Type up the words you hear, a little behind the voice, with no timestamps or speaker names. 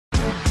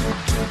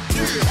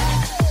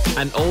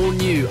An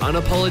all-new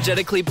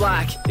Unapologetically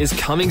Blak is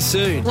coming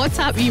soon. What's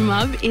up, you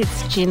mub?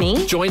 It's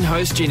Ginny. Join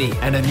host Ginny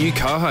and her new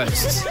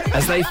co-hosts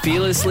as they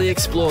fearlessly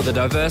explore the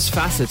diverse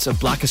facets of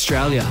Black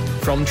Australia,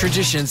 from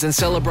traditions and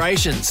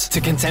celebrations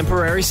to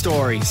contemporary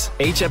stories.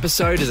 Each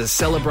episode is a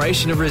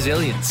celebration of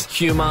resilience,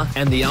 humour,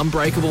 and the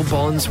unbreakable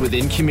bonds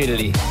within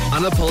community.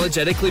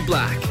 Unapologetically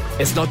Blak.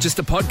 It's not just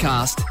a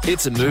podcast,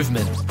 it's a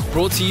movement.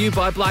 Brought to you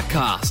by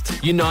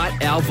Blackcast.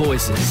 Unite our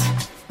voices.